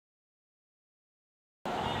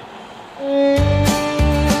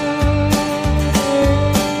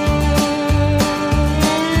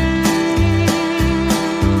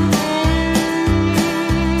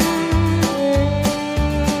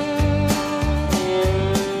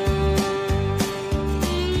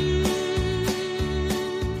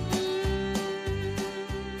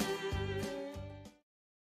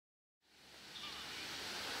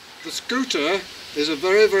The scooter is a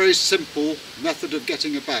very simple method of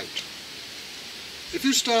getting about. If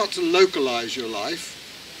you start to localize your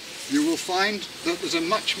life, you will find that there's a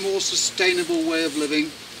much more sustainable way of living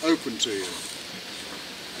open to you.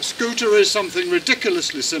 A scooter is something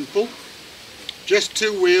ridiculously simple, just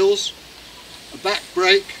two wheels, a back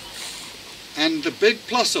brake, and the big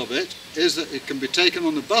plus of it is that it can be taken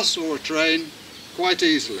on a bus or a train quite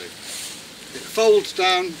easily. It folds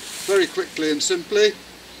down very quickly and simply.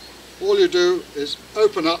 All you do is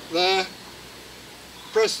open up there,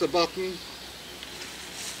 press the button,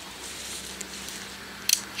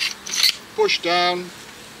 push down,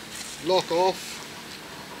 lock off.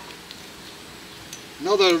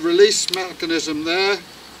 Another release mechanism there.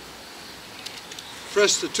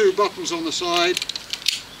 Press the two buttons on the side,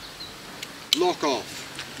 lock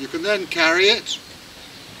off. You can then carry it.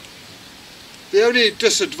 The only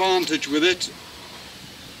disadvantage with it,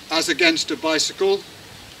 as against a bicycle,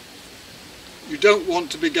 you don't want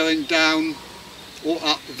to be going down or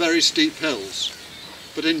up very steep hills.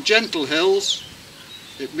 But in gentle hills,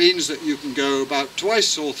 it means that you can go about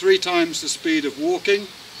twice or three times the speed of walking,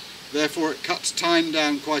 therefore it cuts time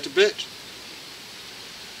down quite a bit.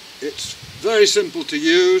 It's very simple to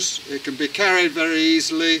use, it can be carried very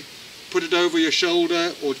easily, put it over your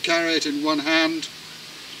shoulder or carry it in one hand.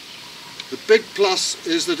 The big plus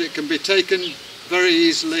is that it can be taken very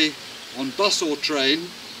easily on bus or train.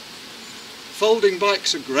 Folding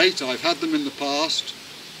bikes are great, I've had them in the past,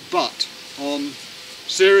 but on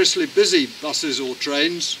seriously busy buses or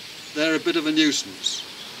trains, they're a bit of a nuisance.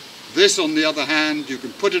 This, on the other hand, you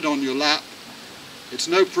can put it on your lap. It's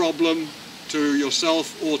no problem to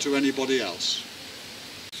yourself or to anybody else.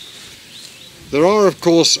 There are, of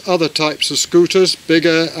course, other types of scooters,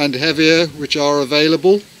 bigger and heavier, which are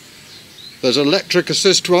available. There's electric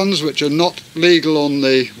assist ones, which are not legal on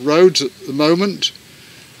the roads at the moment.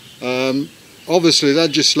 Obviously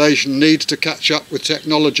legislation needs to catch up with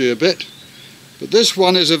technology a bit, but this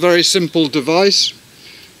one is a very simple device.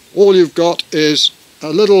 All you've got is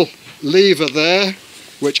a little lever there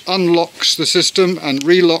which unlocks the system and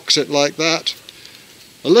relocks it like that.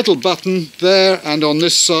 A little button there and on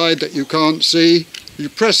this side that you can't see. You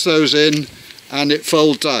press those in and it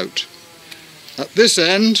folds out. At this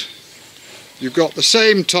end you've got the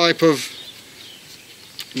same type of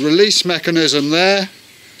release mechanism there.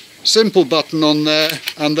 Simple button on there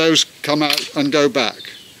and those come out and go back.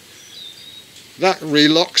 That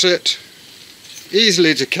relocks it.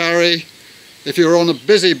 Easily to carry. If you're on a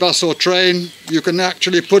busy bus or train, you can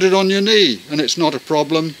actually put it on your knee and it's not a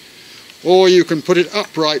problem. Or you can put it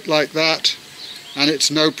upright like that and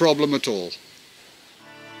it's no problem at all.